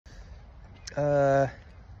A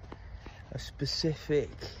specific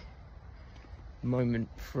moment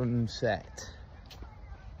from set.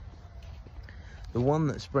 The one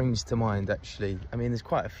that springs to mind, actually, I mean, there's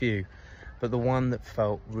quite a few, but the one that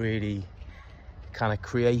felt really kind of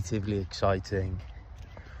creatively exciting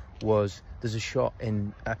was, there's a shot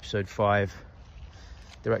in episode 5,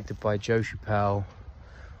 directed by Joe Chappelle,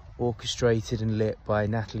 orchestrated and lit by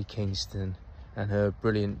Natalie Kingston and her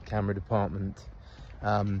brilliant camera department.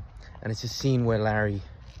 And it's a scene where Larry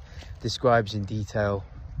describes in detail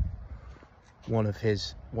one of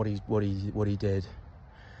his what he did,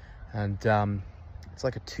 and it's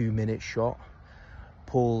like a 2-minute shot.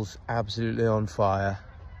 Paul's absolutely on fire,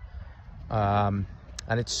 and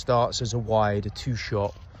it starts as a wide, a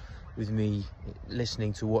 2-shot with me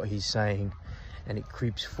listening to what he's saying, and it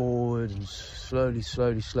creeps forward and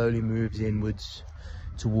slowly moves inwards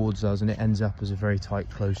towards us, and it ends up as a very tight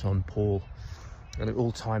close on Paul, and it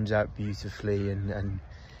all times out beautifully, and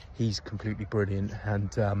he's completely brilliant.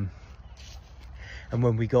 And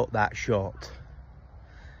when we got that shot,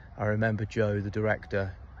 I remember Joe, the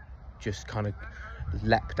director, just kind of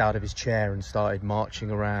leapt out of his chair and started marching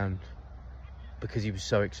around because he was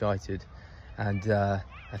so excited. And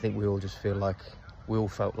I think we all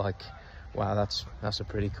felt like, wow, that's a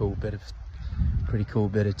pretty cool bit of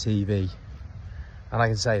TV. And I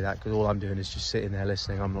can say that because all I'm doing is just sitting there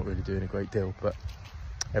listening. I'm not really doing a great deal, but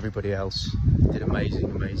everybody else did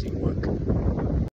amazing work.